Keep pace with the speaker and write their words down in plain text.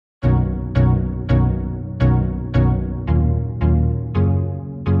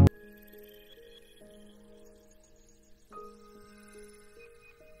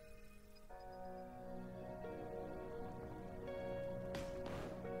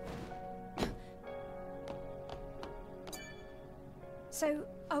So,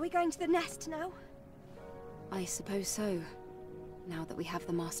 are we going to the nest now? I suppose so, now that we have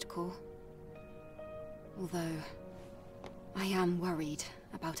the master core. Although, I am worried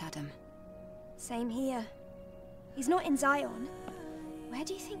about Adam. Same here. He's not in Zion. Where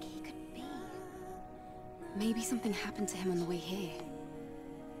do you think he could be? Maybe something happened to him on the way here.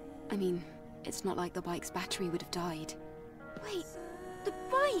 I mean, it's not like the bike's battery would have died. Wait, the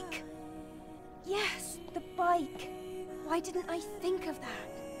bike! Yes, the bike. Why didn't I think of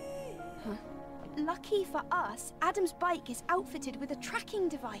that? Huh? Lucky for us, Adam's bike is outfitted with a tracking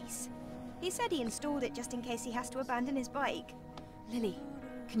device. He said he installed it just in case he has to abandon his bike. Lily,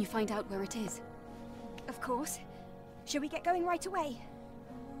 can you find out where it is? Of course. Shall we get going right away?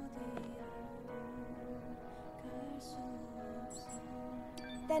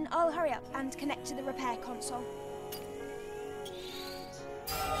 Then I'll hurry up and connect to the repair console.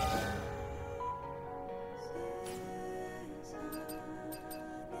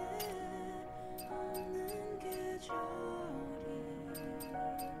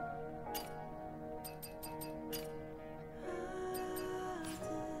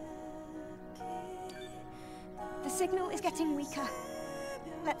 The signal is getting weaker.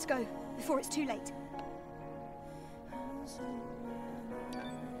 Let's go, before it's too late.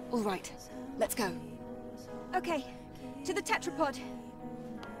 All right, let's go. Okay, to the tetrapod.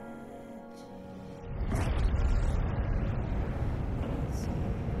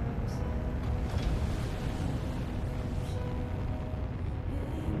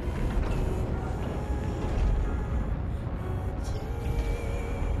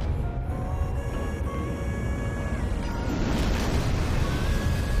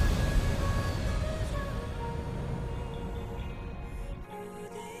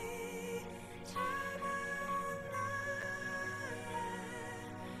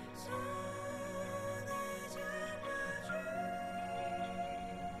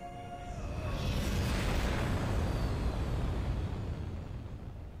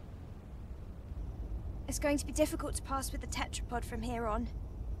 It's going to be difficult to pass with the tetrapod from here on.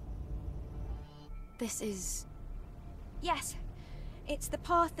 This is... Yes, it's the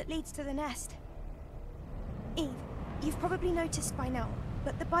path that leads to the nest. Eve, you've probably noticed by now,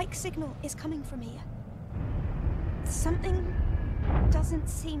 but the bike signal is coming from here. Something doesn't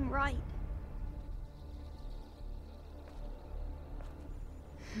seem right.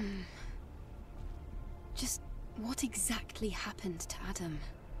 Just what exactly happened to Adam?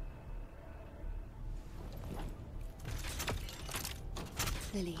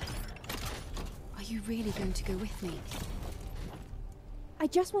 Lily, are you really going to go with me? I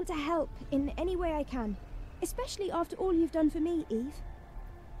just want to help in any way I can. Especially after all you've done for me, Eve.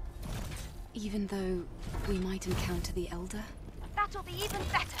 Even though we might encounter the Elder? That'll be even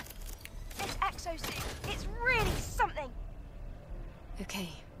better. This exosuit, it's really something. Okay,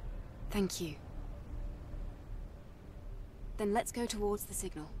 thank you. Then let's go towards the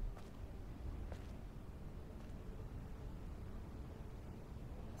signal.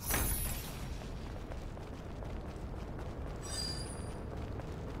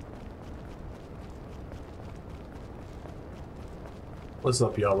 What's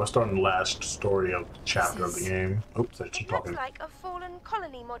up, y'all? We're starting the last story of the chapter of the game. Oops, I keep talking. It looks like a fallen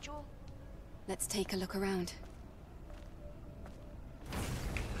colony module. Let's take a look around.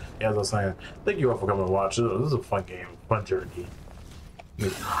 Yeah, as I was saying, thank you all for coming to watch. This is a fun game, fun journey. Let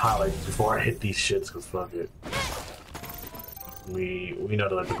me highlight before I hit these shits, because fuck it. We know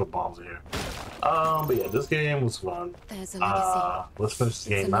that I can put bombs in here. But yeah, this game was fun. There's a legacy. Let's finish this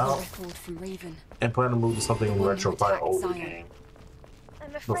game out. Record from Raven. And plan to move to something retro, probably older Zion. game.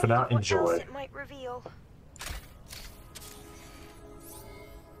 I'm But for now, enjoy. What else it might reveal.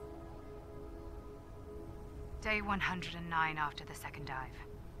 Day 109 after the second dive.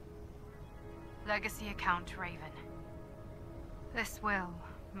 Legacy account Raven. This will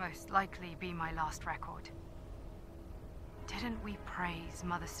most likely be my last record. Didn't we praise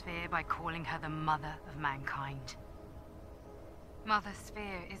Mother Sphere by calling her the mother of mankind? Mother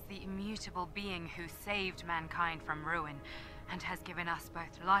Sphere is the immutable being who saved mankind from ruin and has given us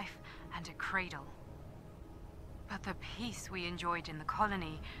both life and a cradle. But the peace we enjoyed in the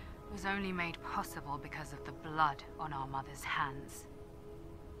colony was only made possible because of the blood on our mother's hands.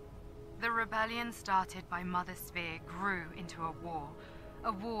 The rebellion started by Mother Sphere grew into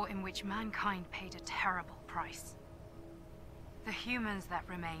a war in which mankind paid a terrible price. The humans that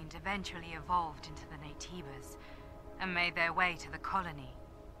remained eventually evolved into the Naytibas and made their way to the colony,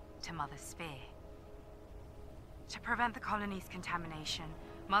 to Mother Sphere. To prevent the colony's contamination,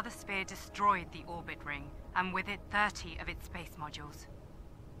 Mother Sphere destroyed the orbit ring, and with it 30 of its space modules.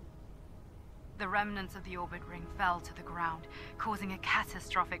 The remnants of the orbit ring fell to the ground, causing a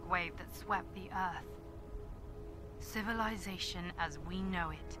catastrophic wave that swept the Earth. Civilization as we know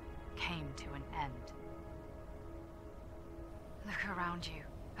it came to an end. Look around you,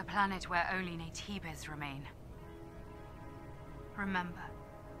 a planet where only Naytibas remain. Remember,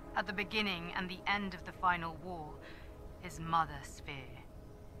 at the beginning and the end of the final war is Mother Sphere.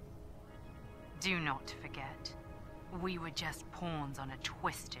 Do not forget, we were just pawns on a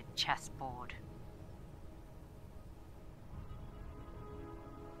twisted chessboard.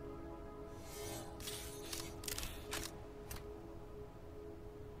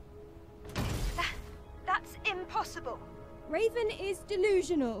 That's impossible. Raven is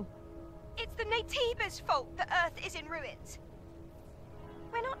delusional. It's the Naytibas' fault that Earth is in ruins.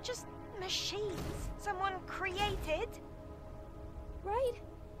 We're not just machines someone created. Right?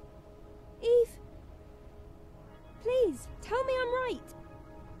 Eve? Please, tell me I'm right.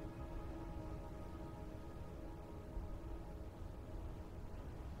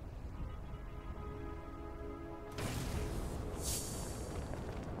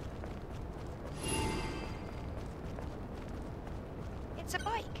 It's a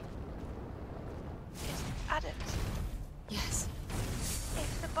bike. It's Adam's. Yes.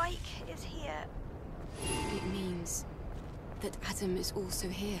 If the bike is here... It means that Adam is also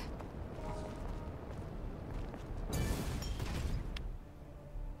here.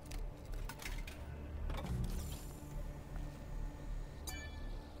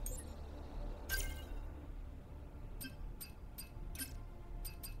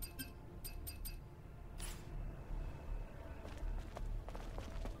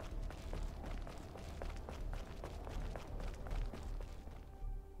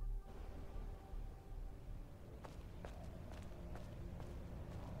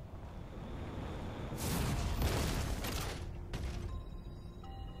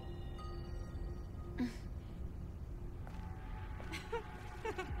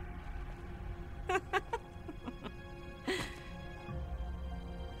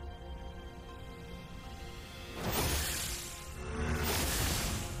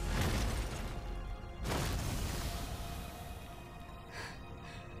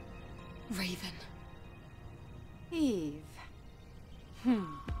 Raven. Eve.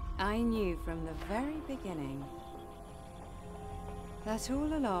 I knew from the very beginning that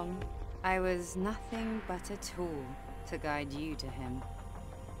all along I was nothing but a tool to guide you to him.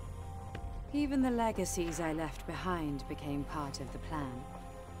 Even the legacies I left behind became part of the plan.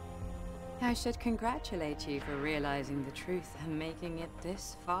 I should congratulate you for realizing the truth and making it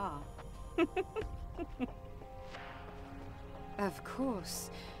this far. Of course,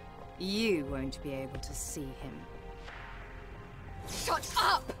 you won't be able to see him. Shut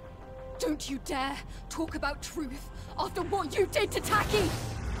up! Don't you dare talk about truth after what you did to Taki!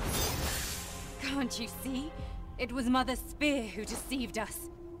 Can't you see? It was Mother Sphere who deceived us.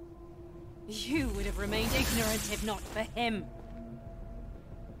 You would have remained ignorant if not for him.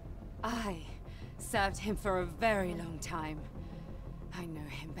 I served him for a very long time. I know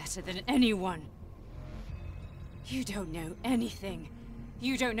him better than anyone. You don't know anything.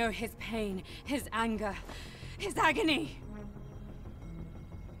 You don't know his pain, his anger, his agony.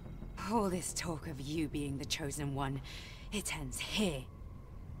 All this talk of you being the chosen one, it ends here.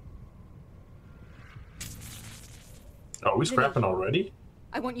 Oh, we scrapping already?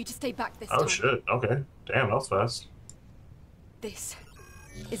 I want you to stay back this time. Oh shit, okay. Damn, that was fast. This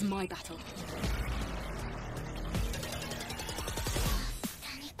is my battle.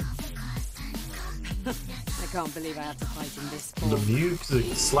 I can't believe I have to fight in this The form. music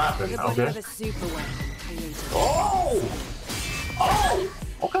is slapping, Everybody okay. have a super weapon created. Oh! Oh!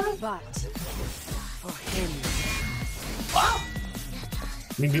 Okay. But for him, Wow!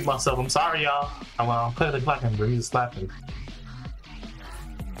 Let me mute myself. I'm sorry, y'all. I'm clearly clacking, but he's slapping.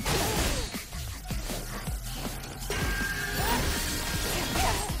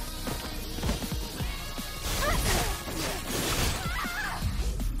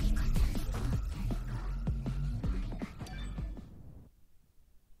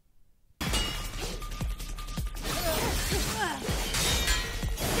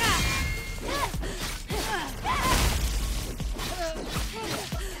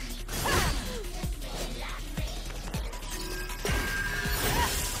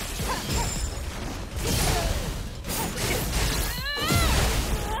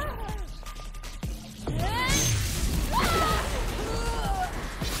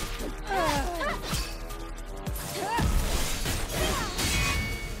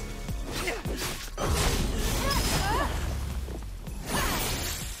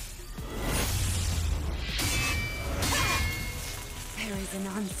 There is an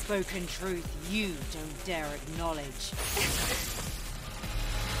unspoken truth you don't dare acknowledge.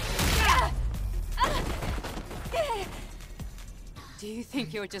 Do you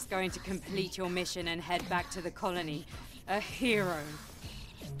think you're just going to complete your mission and head back to the colony? A hero?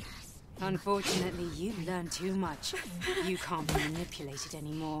 Unfortunately, you learned too much. You can't be manipulated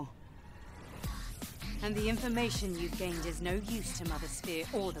anymore. And the information you've gained is no use to Mother Sphere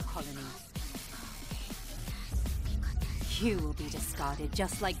or the colony. You will be discarded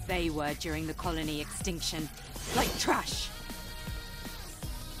just like they were during the colony extinction. Like trash!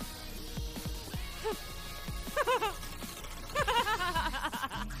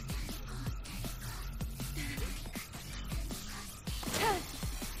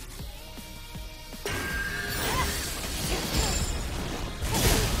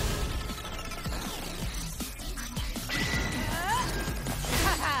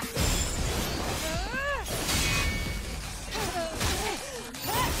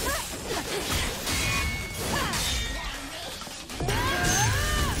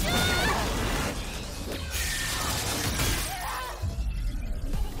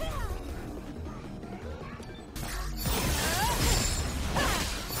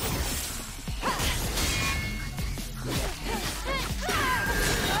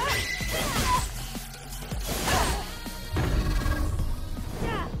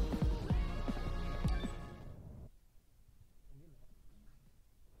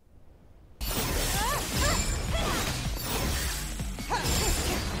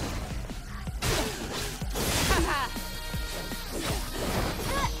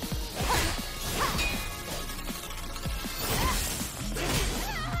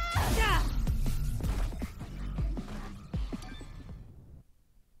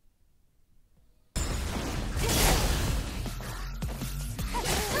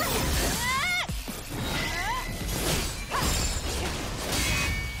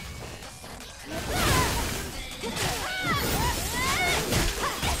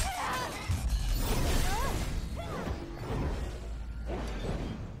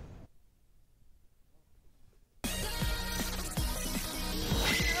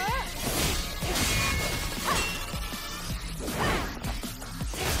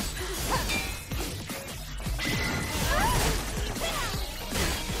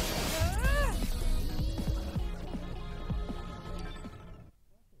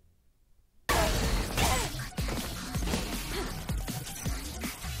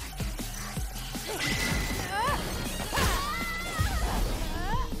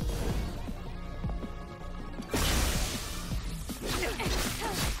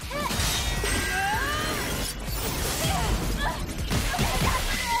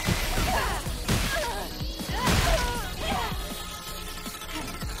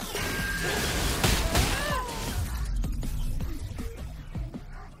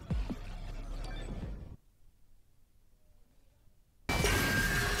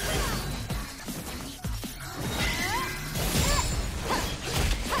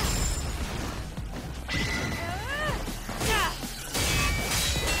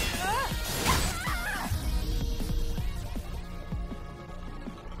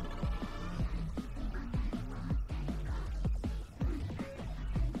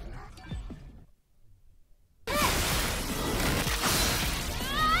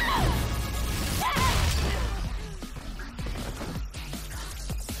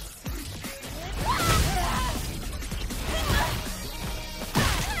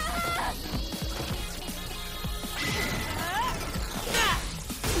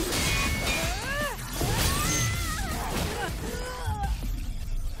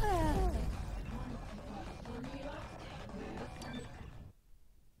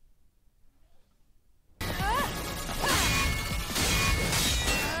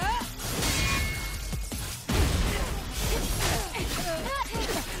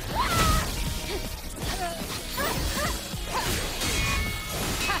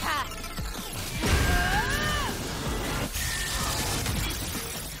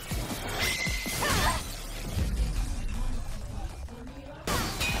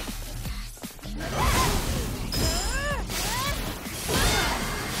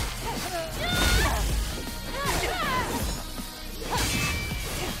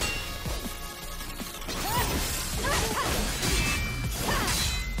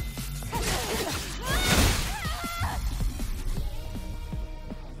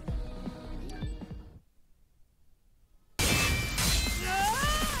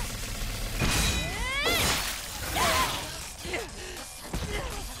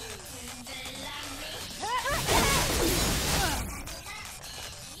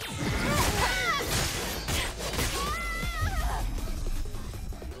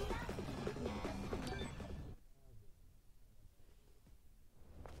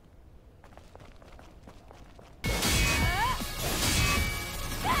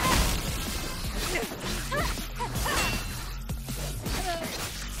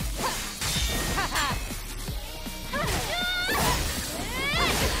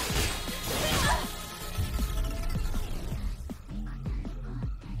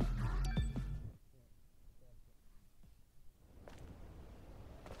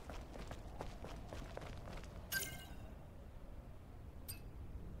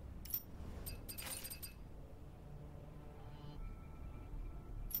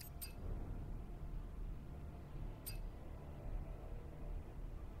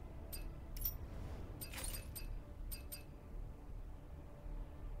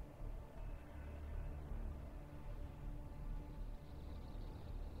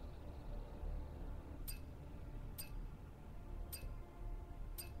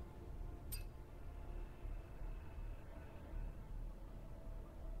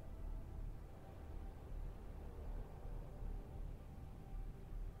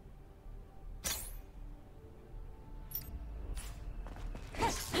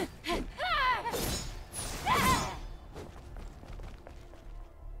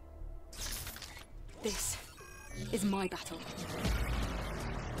 is my battle.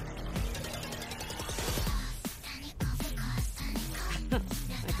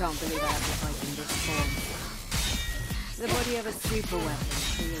 I can't believe I have to fight in this form. The body of a super weapon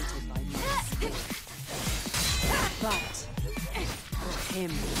created by me. But for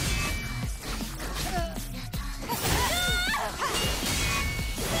him.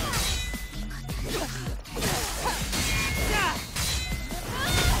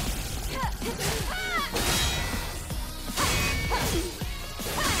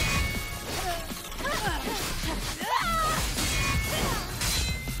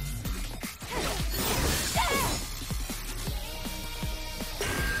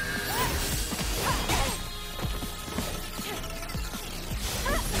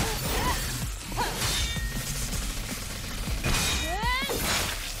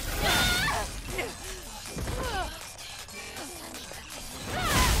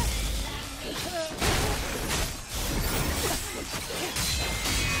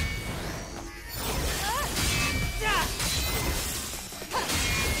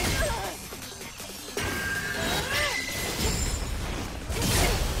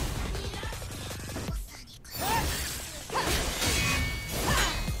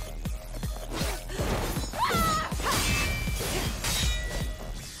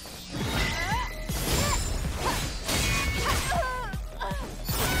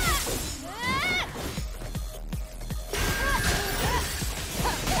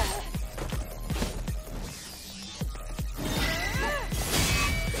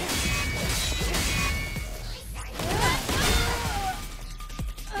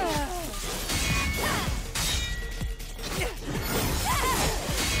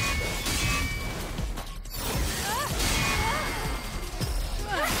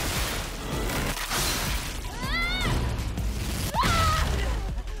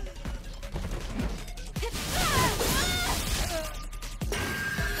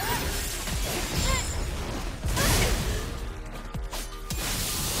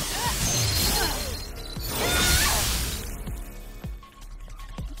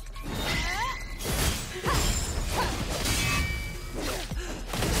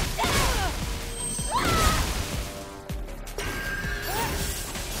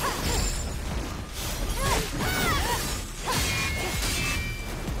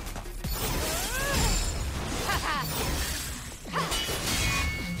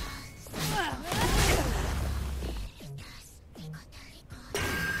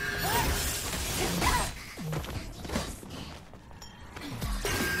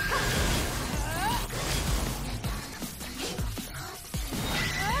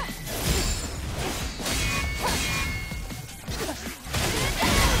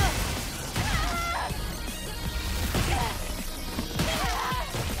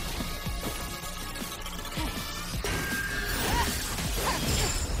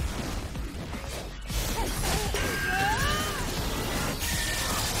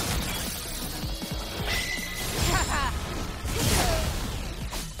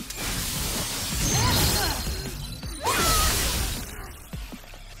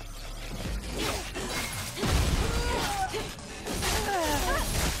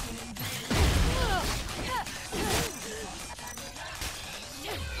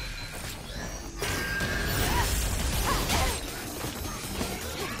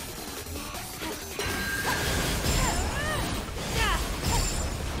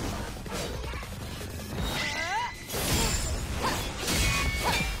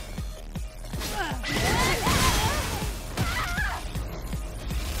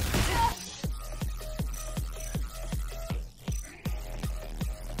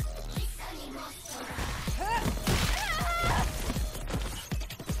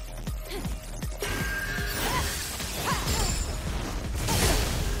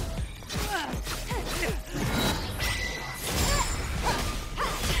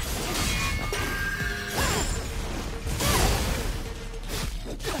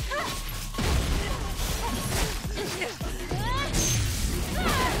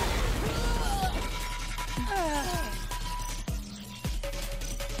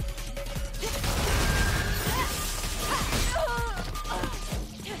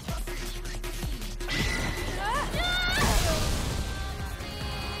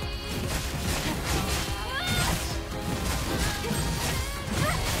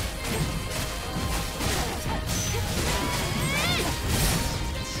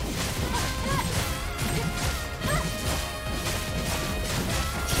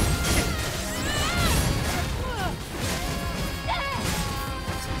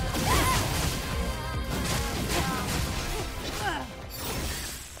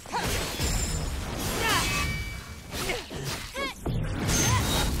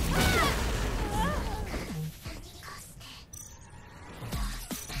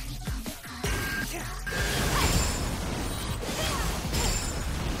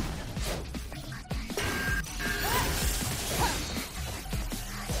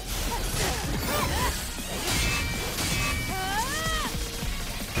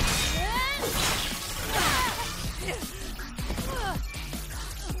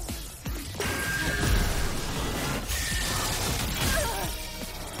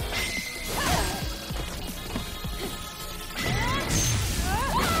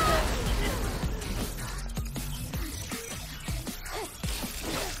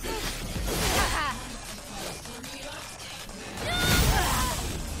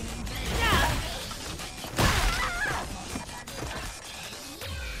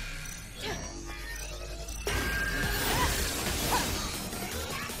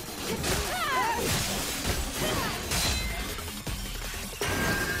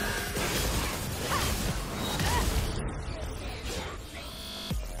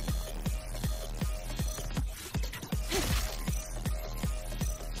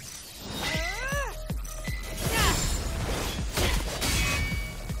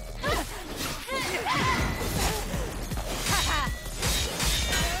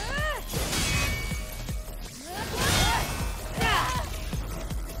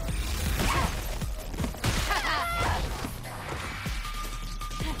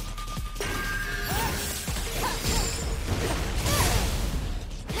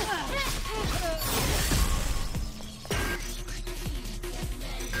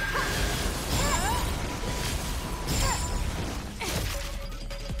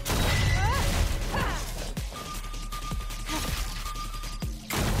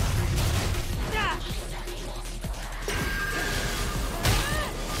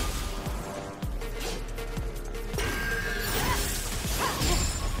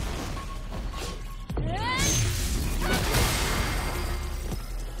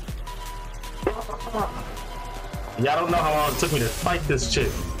 Y'all don't know how long it took me to fight this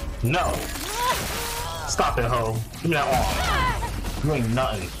chick. No. Stop it, ho. Give me that arm. You ain't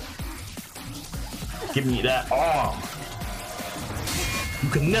nothing. Give me that arm. You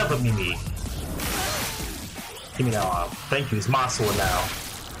can never be me. Give me that arm. Thank you. It's my sword now.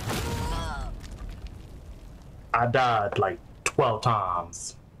 I died like 12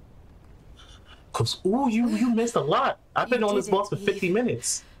 times. Cause ooh, you missed a lot. I've been on this boss for 50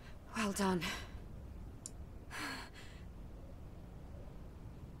 minutes. Well done.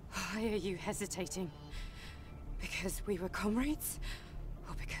 Why are you hesitating? Because we were comrades?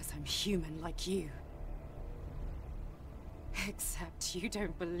 Or because I'm human like you? Except you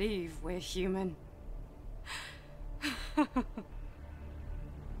don't believe we're human.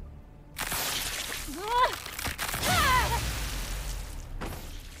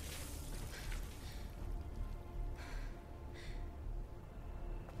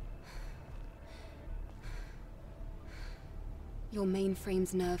 Your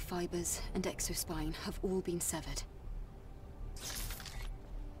mainframe's nerve fibers and exospine have all been severed.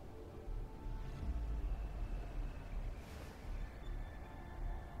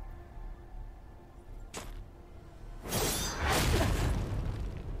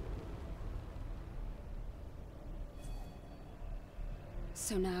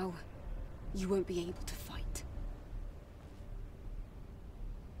 So now, you won't be able to fight.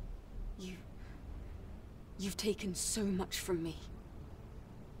 You've taken so much from me.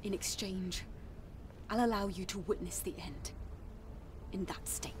 In exchange, I'll allow you to witness the end. In that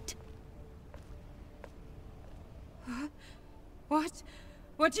state. What?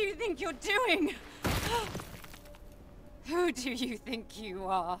 What do you think you're doing? Who do you think you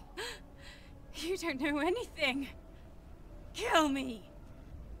are? You don't know anything. Kill me.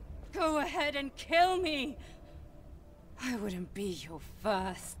 Go ahead and kill me. I wouldn't be your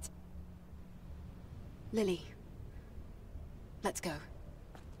first. Lily, let's go.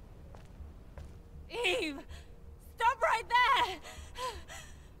 Eve! Stop right there!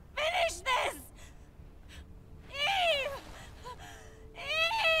 Finish this! Eve!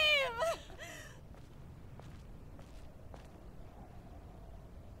 Eve!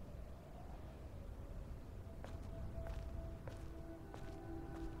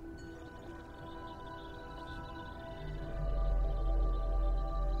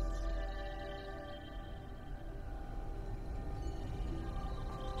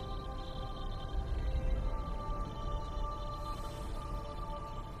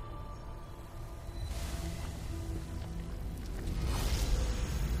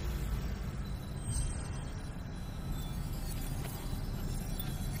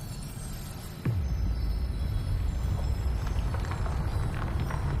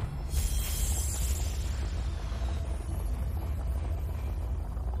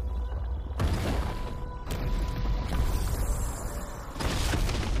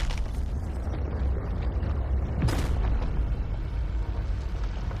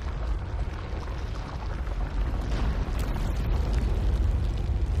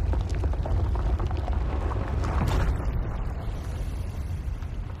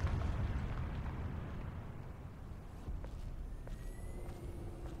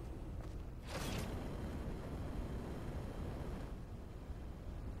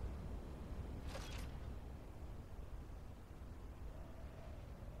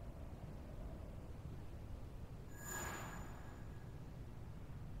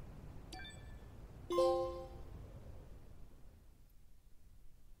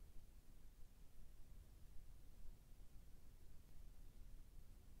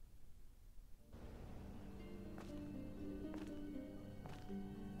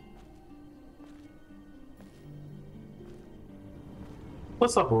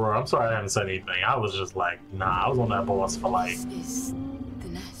 What's up, Aurora? I'm sorry I haven't said anything. I was just like, nah, I was on that boss for like, Is the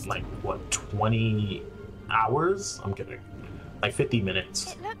nest? like what, 20 hours? I'm kidding. Like 50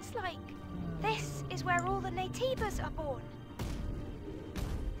 minutes. It looks like this is where all the Nativas are born.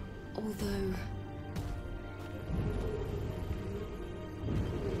 Although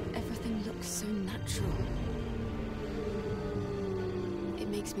everything looks so natural. It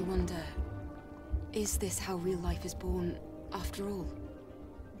makes me wonder, is this how real life is born after all?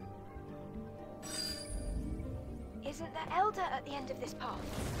 Isn't there Elder at the end of this path?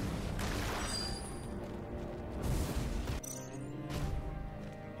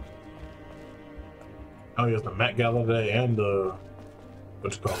 Oh, yes, the Met Gala day and the,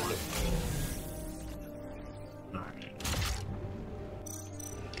 what you call it? Alright.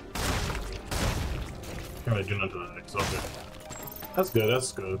 Can't really do nothing to the next, okay. That's good,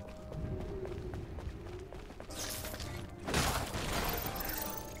 that's good.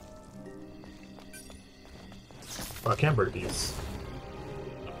 Oh, I can't break these.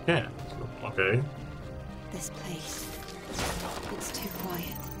 I can't. Okay. This place. It's too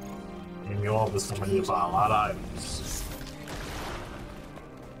quiet. Give me all this time. I need to buy a lot of items.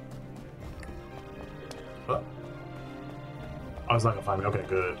 Oh. I was not gonna find me. Okay,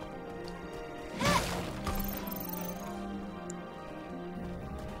 good.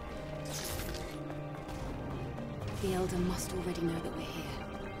 The Elder must already know that we're here.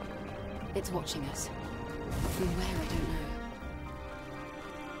 It's watching us. From where, I don't know.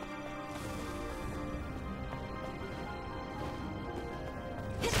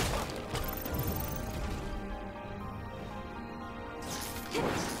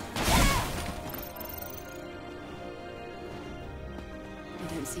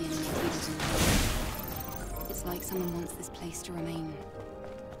 I don't see any intruders in here. It's like someone wants this place to remain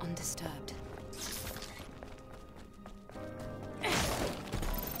undisturbed.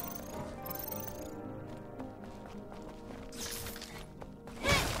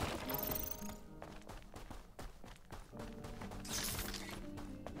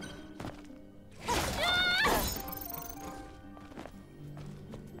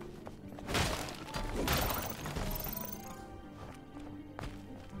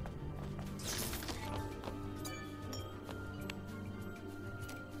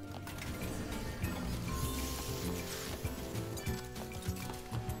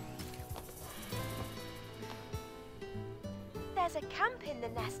 There's a camp in the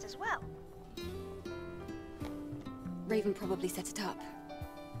nest as well. Raven probably set it up.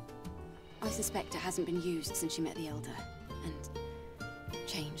 I suspect it hasn't been used since she met the Elder, and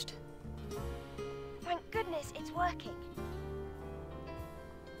changed. Thank goodness it's working.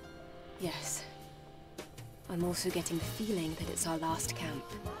 Yes. I'm also getting the feeling that it's our last camp.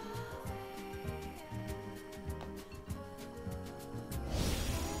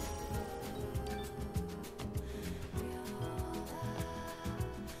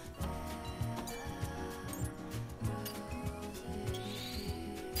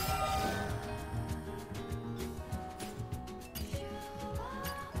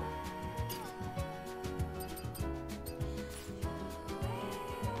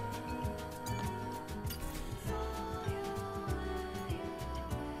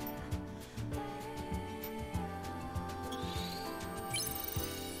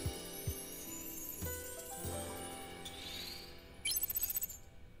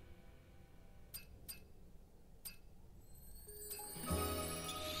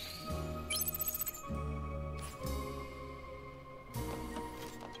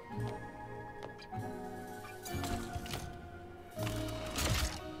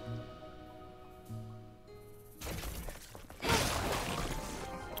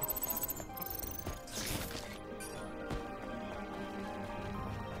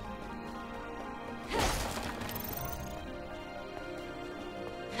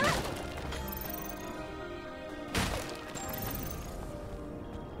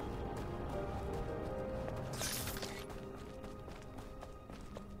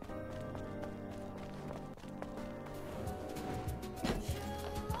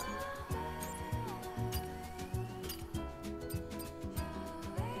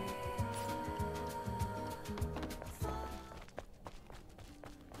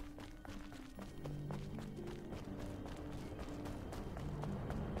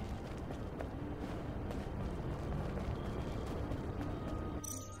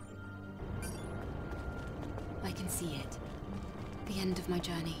 I can see it. The end of my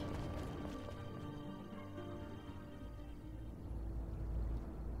journey.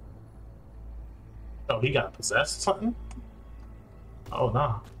 Oh, he got possessed or something? Oh,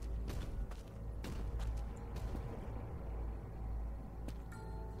 nah.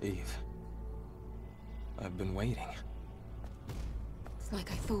 Eve. I've been waiting. It's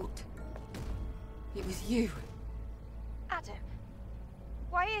like I thought. It was you. Adam.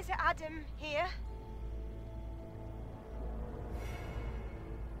 Why is it Adam here?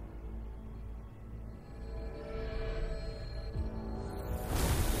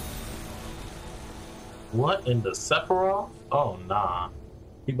 What in the Sephiroth? Oh, nah.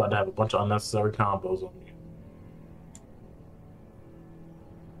 He about to have a bunch of unnecessary combos on you.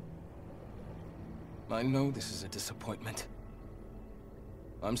 I know this is a disappointment.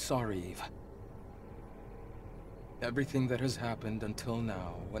 I'm sorry, Eve. Everything that has happened until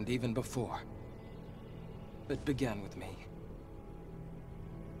now, and even before, it began with me.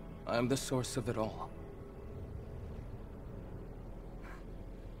 I am the source of it all.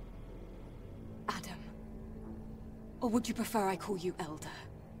 Adam. Or would you prefer I call you Elder?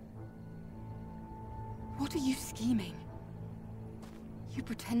 What are you scheming? You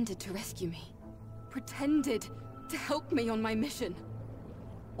pretended to rescue me. Pretended to help me on my mission.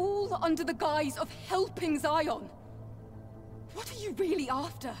 All under the guise of helping Zion. What are you really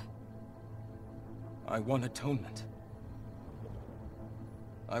after? I want atonement.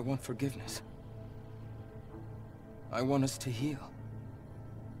 I want forgiveness. I want us to heal.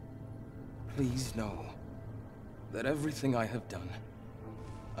 Please know that everything I have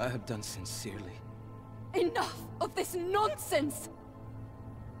done sincerely. Enough of this nonsense!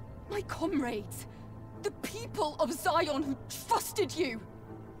 My comrades, the people of Zion who trusted you,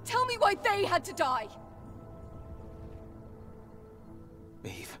 tell me why they had to die!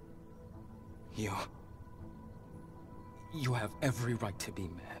 Eve, you have every right to be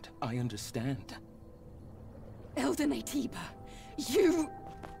mad. I understand. Elder Natiba, you...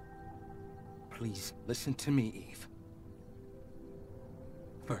 Please, listen to me, Eve.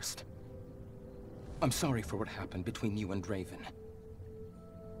 First, I'm sorry for what happened between you and Raven.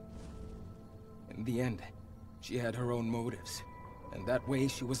 In the end, she had her own motives, and that way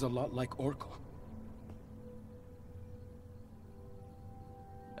she was a lot like Oracle.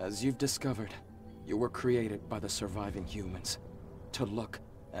 As you've discovered, you were created by the surviving humans to look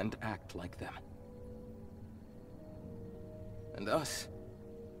and act like them. And us,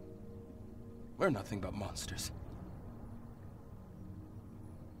 we're nothing but monsters.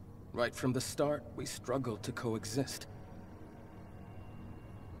 Right from the start, we struggled to coexist.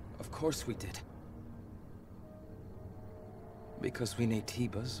 Of course we did. Because we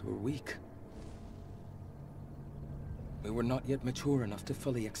Natibas were weak. We were not yet mature enough to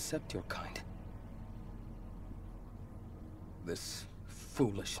fully accept your kind. This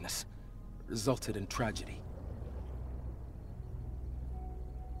foolishness resulted in tragedy.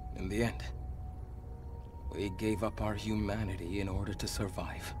 In the end, we gave up our humanity in order to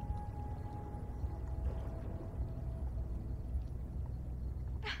survive.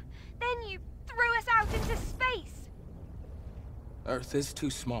 Then you threw us out into space! Earth is too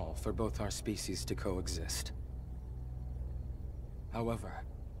small for both our species to coexist. However,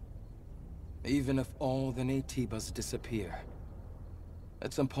 even if all the Natibas disappear,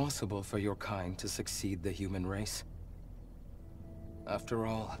 it's impossible for your kind to succeed the human race. After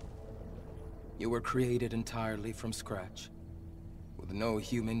all, you were created entirely from scratch, with no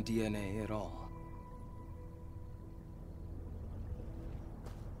human DNA at all.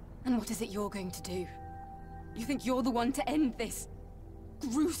 And what is it you're going to do? You think you're the one to end this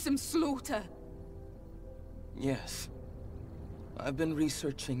gruesome slaughter? Yes. I've been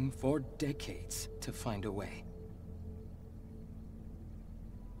researching for decades to find a way.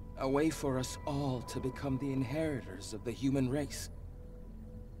 A way for us all to become the inheritors of the human race.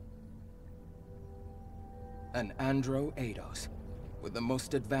 An Andro Eidos, with the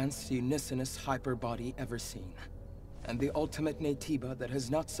most advanced unicinous hyperbody ever seen. And the ultimate Natiba that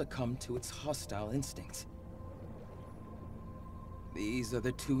has not succumbed to its hostile instincts. These are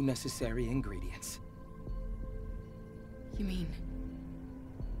the two necessary ingredients. You mean?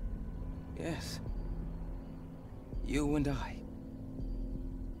 Yes. You and I.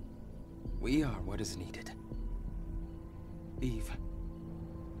 We are what is needed. Eve,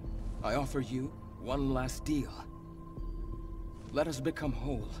 I offer you one last deal. Let us become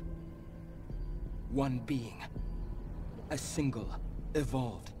whole. One being. A single,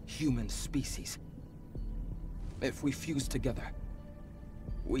 evolved human species. If we fuse together,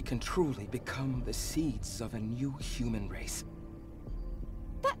 we can truly become the seeds of a new human race.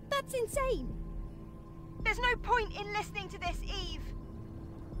 That's insane! There's no point in listening to this, Eve!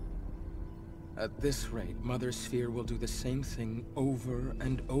 At this rate, Mother Sphere will do the same thing over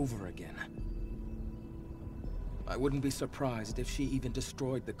and over again. I wouldn't be surprised if she even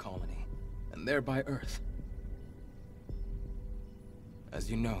destroyed the colony, and thereby Earth. As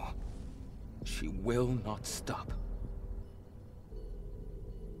you know, she will not stop.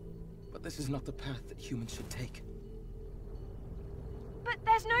 But this is not the path that humans should take. But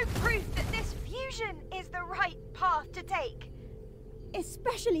there's no proof that this fusion is the right path to take.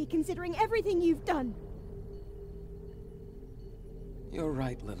 Especially considering everything you've done. You're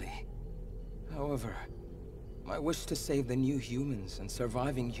right, Lily. However, my wish to save the new humans and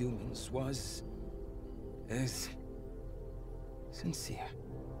surviving humans is sincere.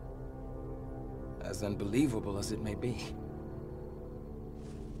 As unbelievable as it may be.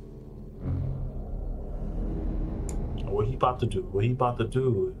 What he about to do? What he about to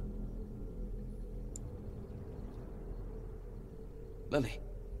do? Lily,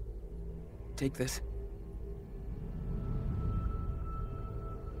 take this.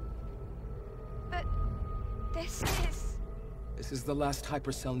 But this is... This is the last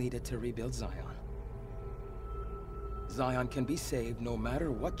hypercell needed to rebuild Zion. Zion can be saved no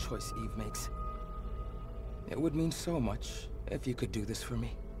matter what choice Eve makes. It would mean so much if you could do this for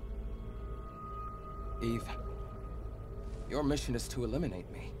me. Eve, your mission is to eliminate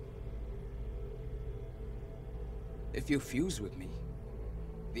me. If you fuse with me,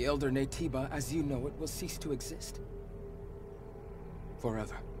 the Elder Naytiba, as you know it, will cease to exist.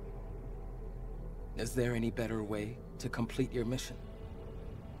 Forever. Is there any better way to complete your mission?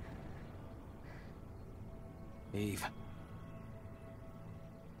 Eve.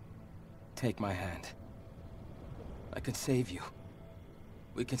 Take my hand. I can save you.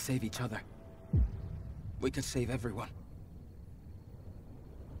 We can save each other. We can save everyone.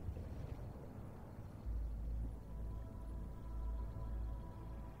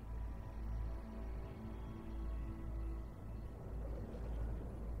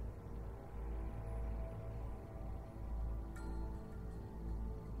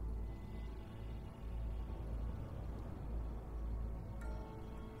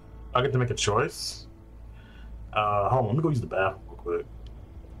 I get to make a choice. Hold on, let me go use the bathroom real quick.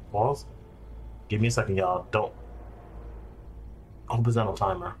 Pause. Give me a second, y'all. Don't. I hope it's not on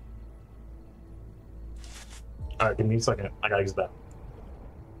timer. Alright, give me a second. I gotta use the bathroom.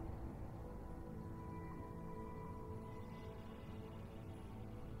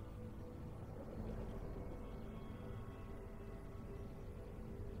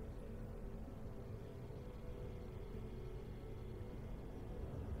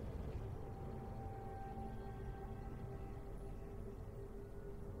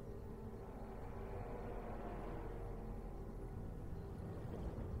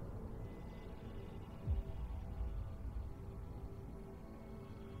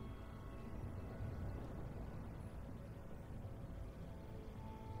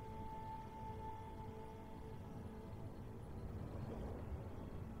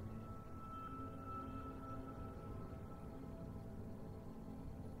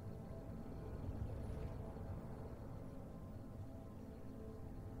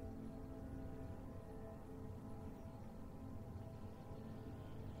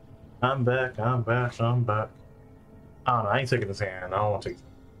 I'm back. I don't know, I ain't taking his hand. I don't want to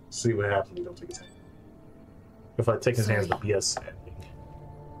see what happens if you don't take his hand. If I take his hand, the BS ending.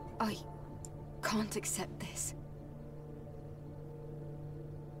 I can't accept this.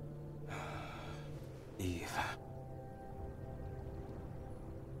 Eve.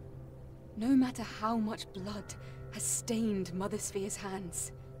 No matter how much blood has stained Mother Sphere's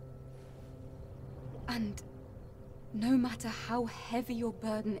hands, and no matter how heavy your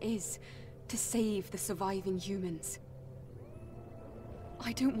burden is to save the surviving humans,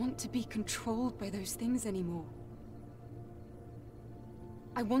 I don't want to be controlled by those things anymore.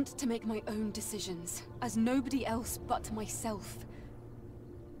 I want to make my own decisions, as nobody else but myself.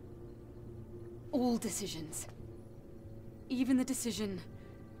 All decisions. Even the decision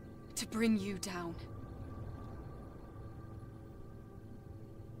to bring you down.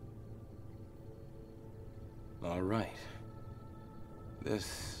 All right.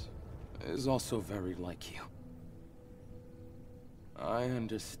 This is also very like you. I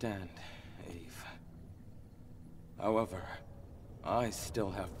understand, Eve. However, I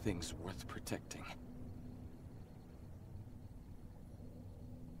still have things worth protecting.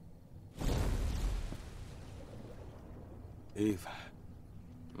 Eve,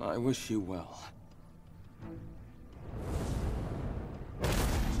 I wish you well.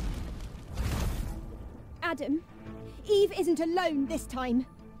 Adam, Eve isn't alone this time.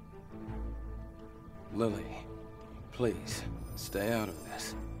 Lily, please, stay out of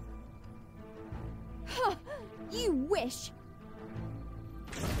this. Huh, you wish.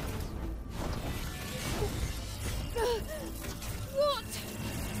 What?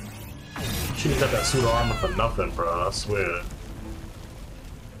 She just got that suit of armor for nothing, bro. I swear.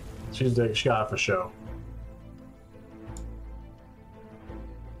 She got it for show.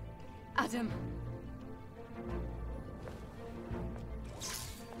 Adam.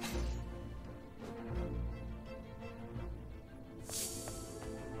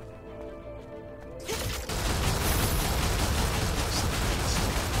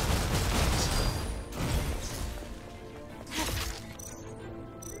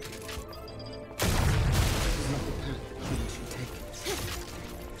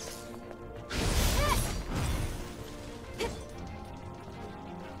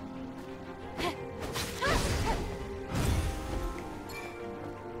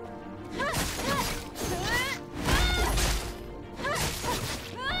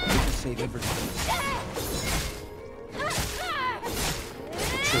 Save everything.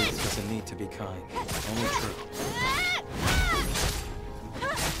 Truth doesn't need to be kind, only true.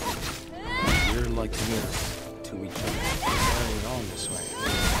 We're like mirrors to each other. Carrying on this way,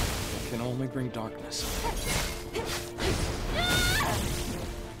 it can only may bring darkness.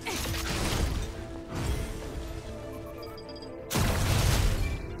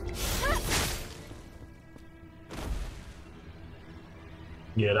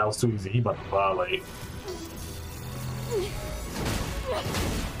 Yeah, that was too easy. He about to violate. He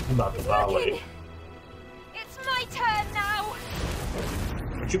about to violate. It's my turn now.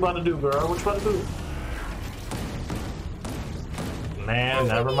 What you about to do, girl? What you about to do? Man,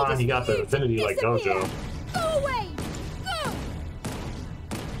 never mind. He got the affinity like Gojo. Go away! Go!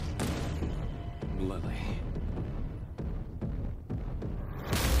 Lily.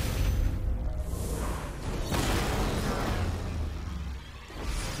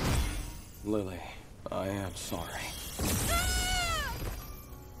 Lily, I am sorry.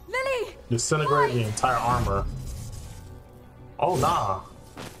 Lily! Disintegrate the entire armor. Oh, nah.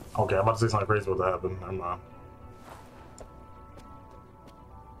 Okay, I'm about to say something crazy about to happen. Never mind.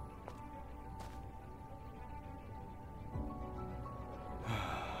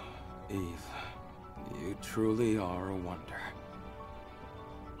 Eve, you truly are a wonder.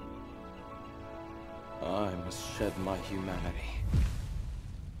 I must shed my humanity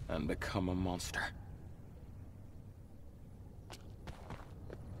and become a monster.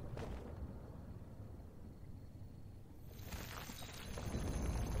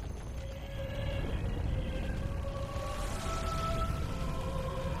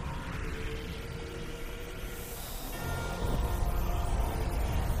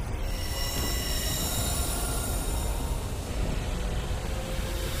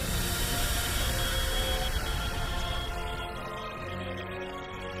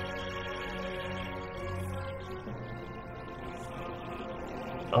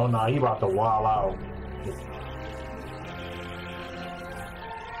 Oh, nah, he about to wild out.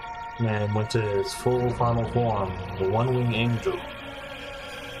 Man went to his full final form, the one-winged angel.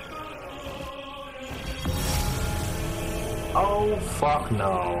 Oh, fuck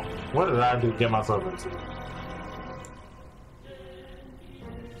no. What did I do to get myself into?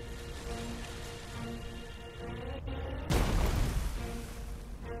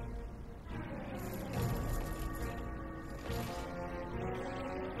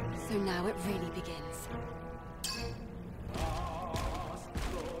 So now it really begins.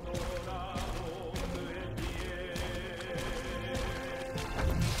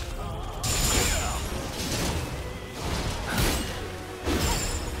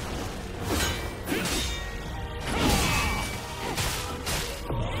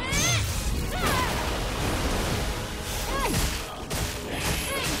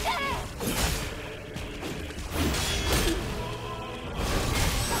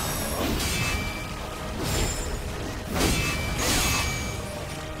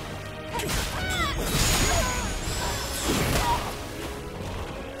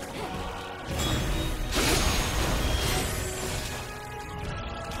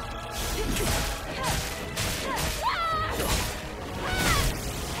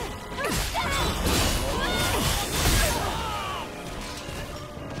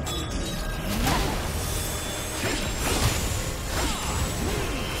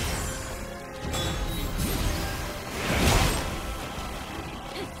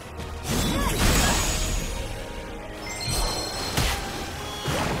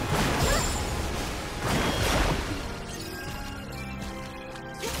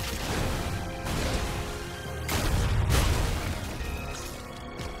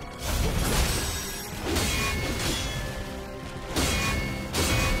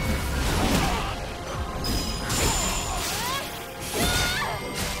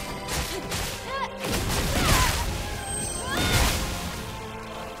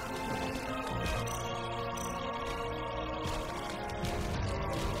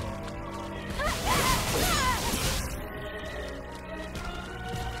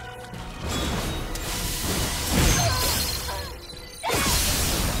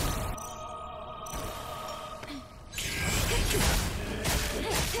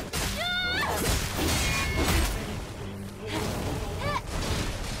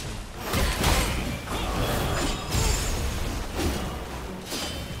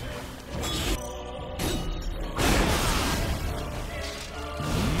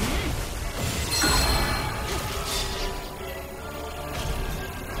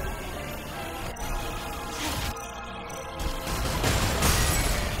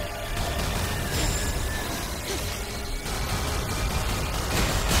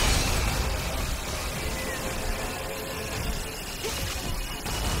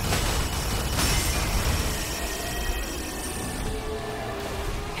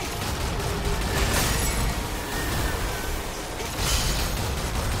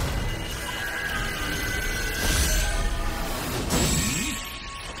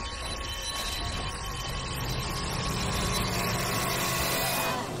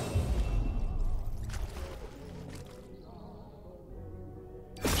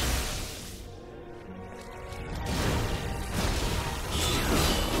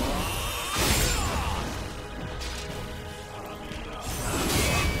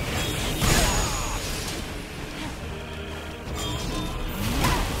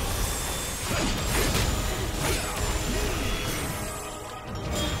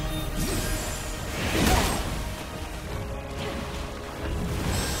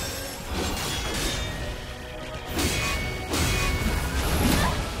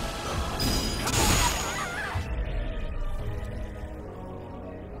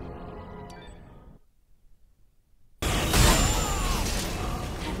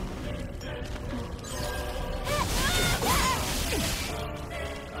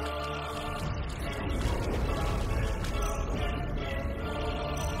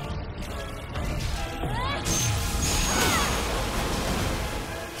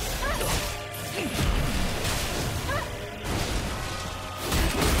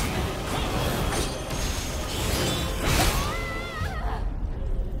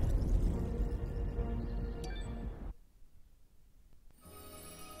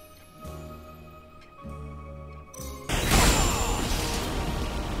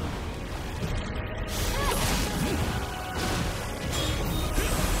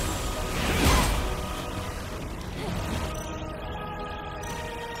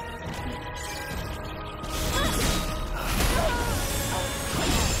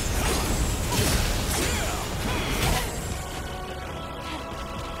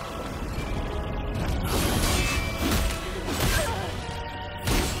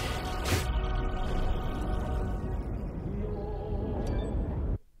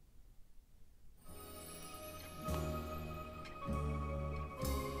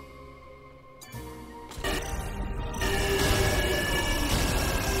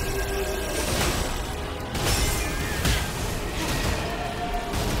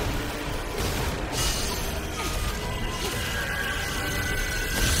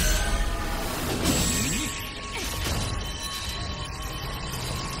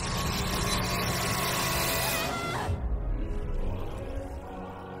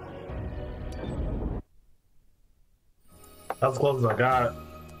 That's as close as I got.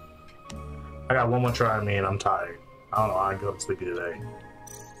 I got one more try at me and I'm tired. I don't know, I go to sleepy today.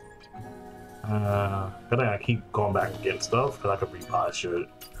 I think I keep going back and getting stuff because I could reposture it.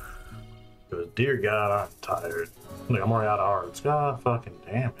 Because dear God, I'm tired. Look, I'm already out of hearts. God fucking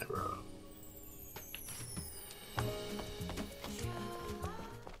damn it, bro.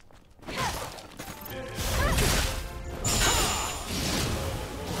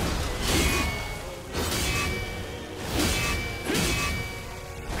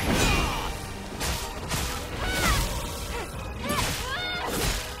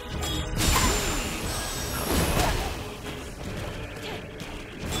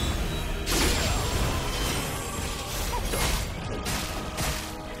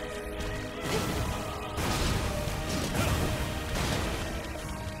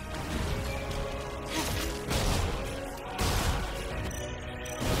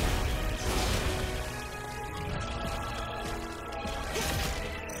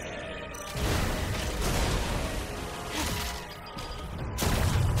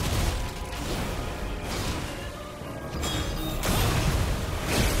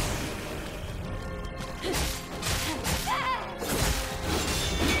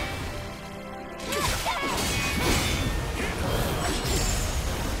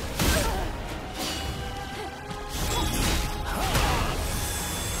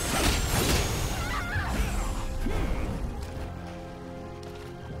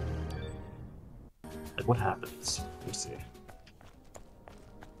 Like, what happens? Let me see.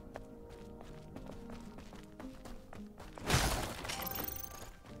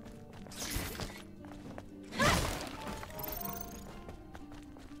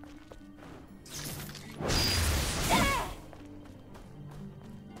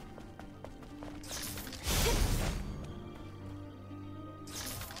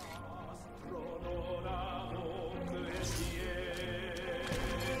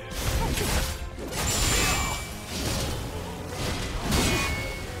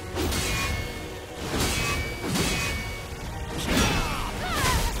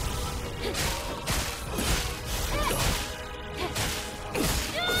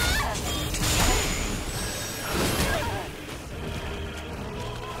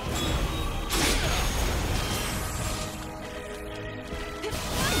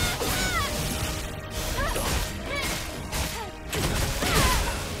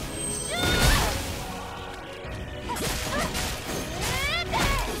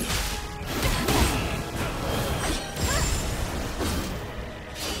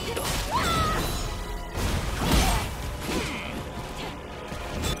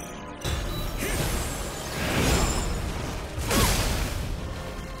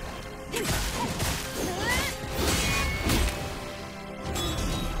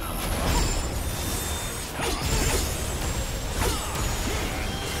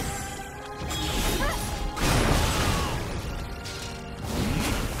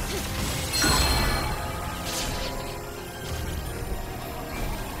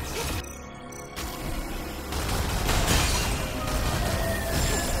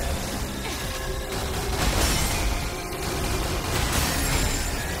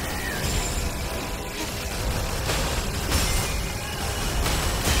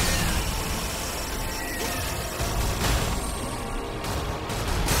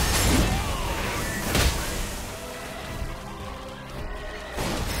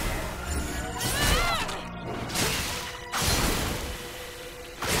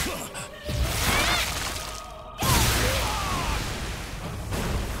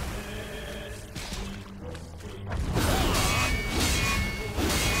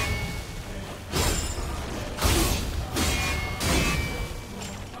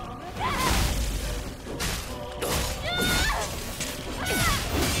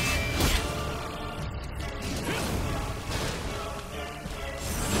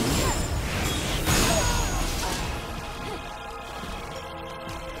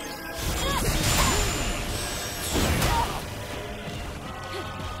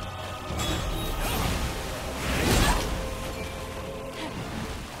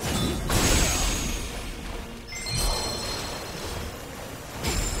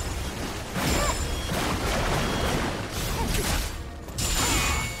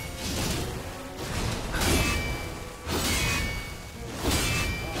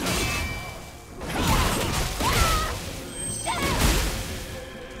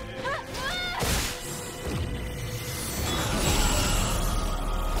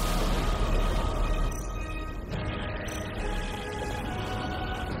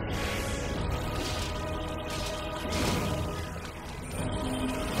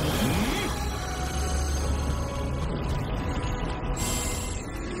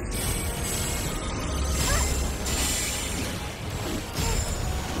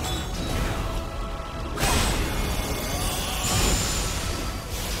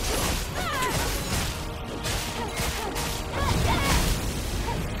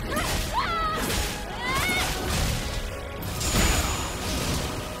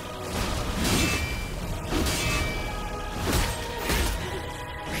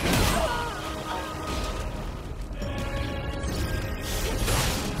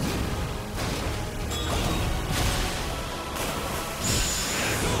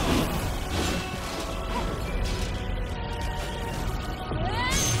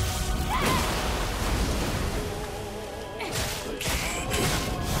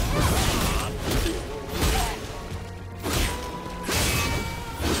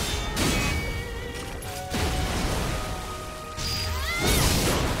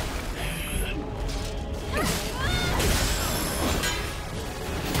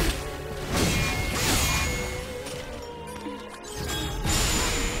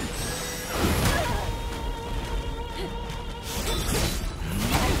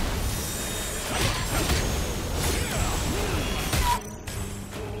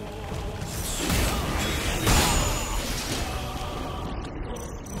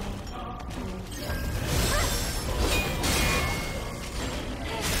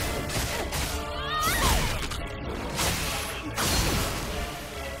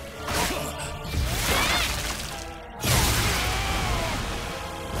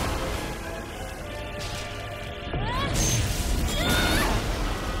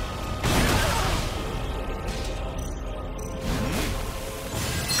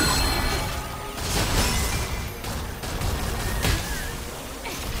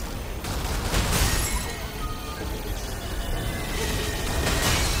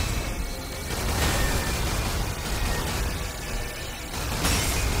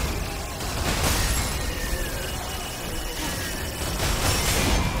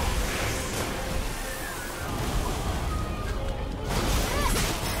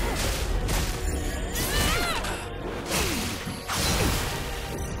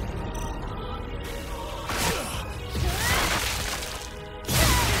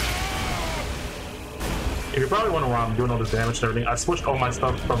 probably wondering why I'm doing all this damage and everything. I switched all my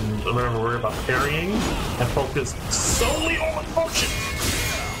stuff from whatever worry about parrying and focused solely on function.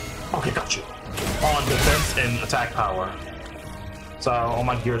 Okay, got you. On defense and attack power. So all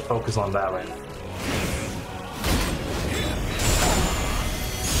my gears focus on that right now.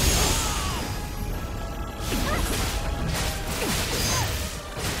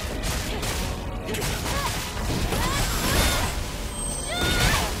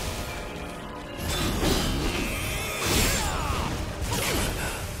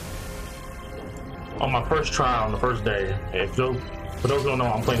 On my first trial on the first day, for those who don't know,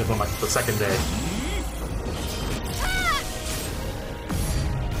 I'm playing this on like the second day.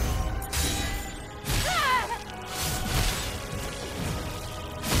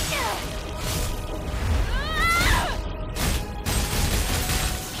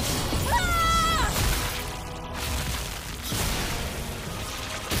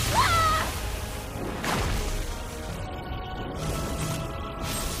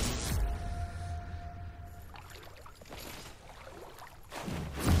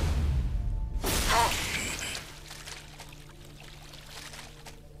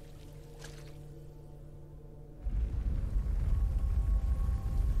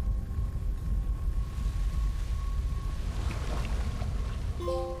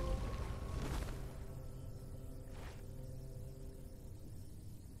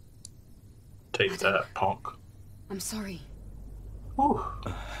 Take that, punk. I'm sorry. Whew.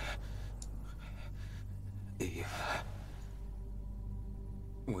 Eve.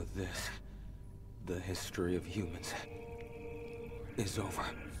 With this, the history of humans is over.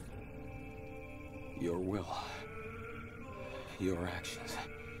 Your will, your actions,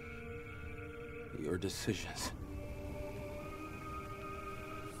 your decisions.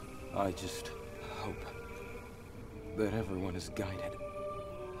 I just hope that everyone is guided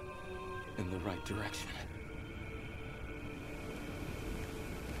in the right direction.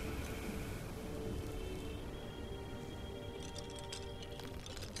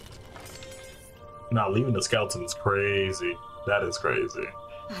 Now leaving the skeleton is crazy. That is crazy.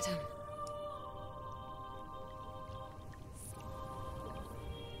 Adam.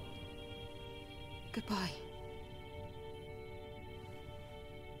 Goodbye.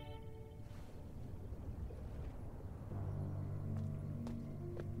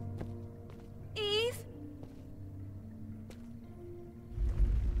 Eve?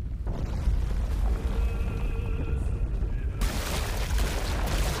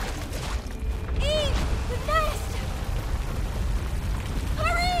 Eve! The nest!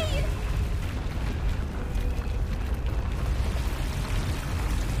 Hurry!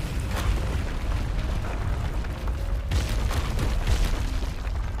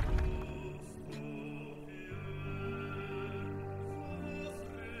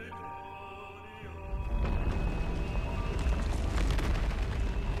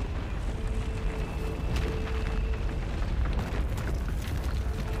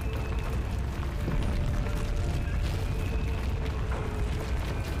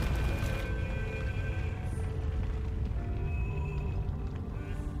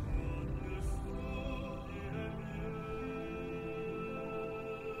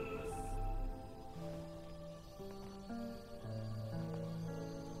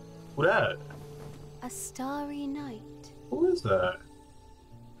 Who that? A starry night. Who is that?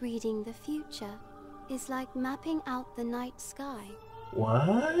 Reading the future is like mapping out the night sky.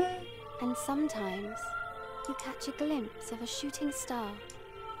 What? And sometimes you catch a glimpse of a shooting star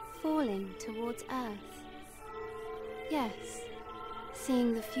falling towards Earth. Yes,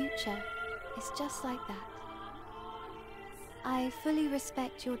 seeing the future is just like that. I fully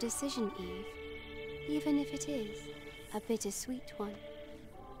respect your decision, Eve, even if it is a bittersweet one.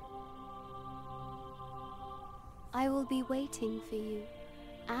 I will be waiting for you,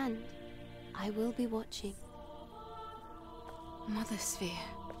 and I will be watching. Mother Sphere.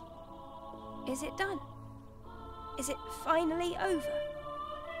 Is it done? Is it finally over?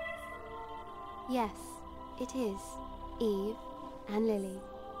 Yes, it is, Eve and Lily.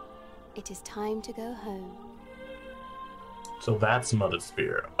 It is time to go home. So that's Mother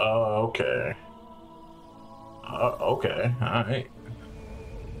Sphere. Oh, okay. Okay, alright.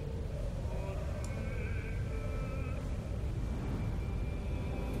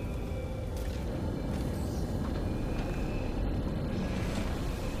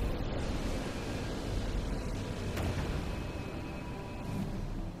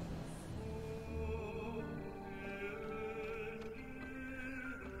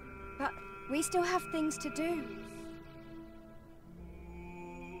 But we still have things to do.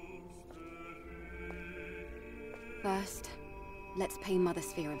 First, let's pay Mother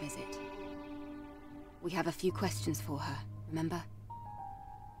Sphere a visit. We have a few questions for her, remember?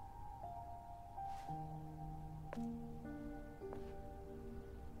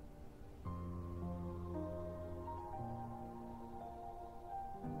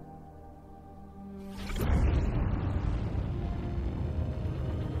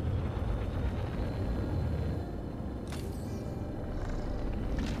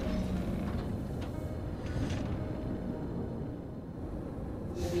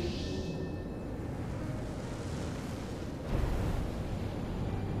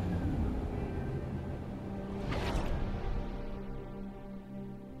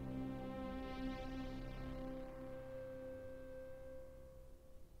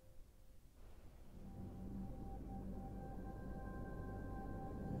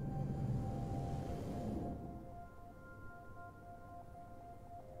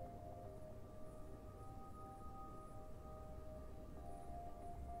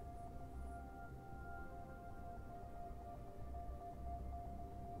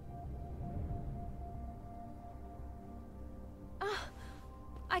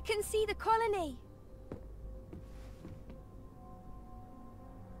 I can see the colony.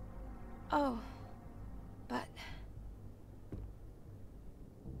 Oh, but...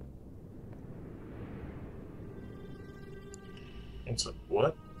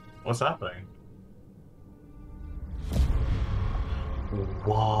 What? What's happening?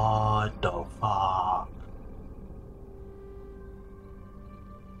 What the fuck?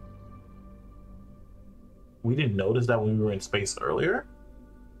 We didn't notice that when we were in space earlier?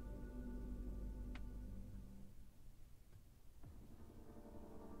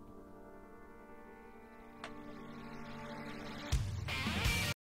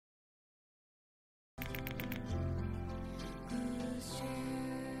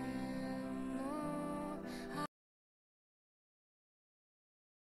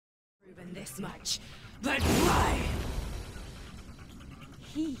 Proven this much, but why?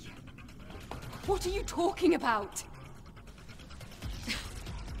 He? What are you talking about?